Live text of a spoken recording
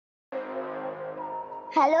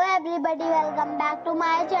Hello everybody, welcome back to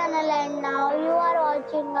my channel and now you are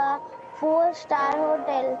watching a 4-star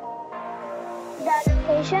hotel. The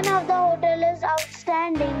location of the hotel is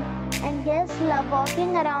outstanding and guests love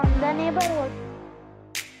walking around the neighborhood.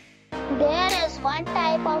 There is one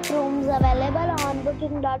type of rooms available on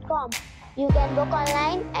booking.com. You can book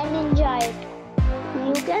online and enjoy it.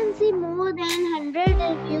 You can see more than 100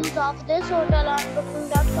 reviews of this hotel on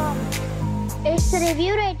booking.com. Its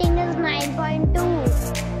review rating is 9.2,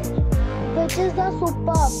 which is the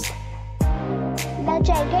superb. The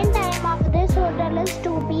check-in time of this hotel is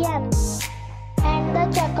 2 p.m. and the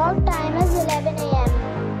checkout time is 11 a.m.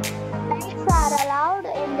 Pets are allowed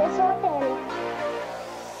in this hotel.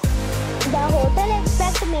 The hotel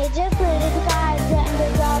accepts major credit cards and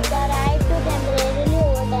reserves the right to temporarily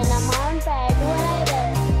hold an amount prior to arrival.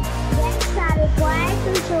 Guests are required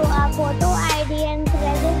to show a photo ID and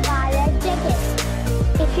credit card at check-in.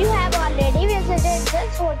 If you have already visited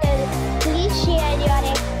this hotel, please share your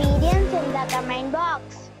experience in the comment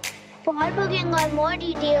box. For booking or more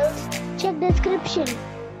details, check description.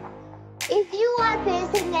 If you are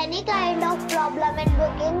facing any kind of problem in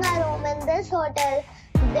booking a room in this hotel,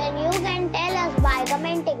 then you can tell us by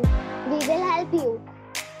commenting. We will help you.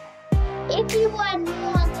 If you are new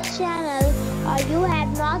on this channel or you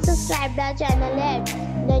have not subscribed our channel yet,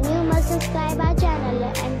 then you must subscribe our channel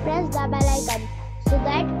and press the bell icon so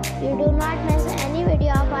that you do not miss any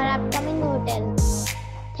video of our upcoming hotel.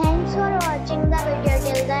 Thanks for watching the video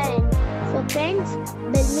till the end. So friends,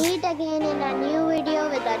 we'll meet again in a new video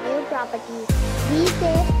with a new property. Be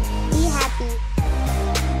safe, be happy.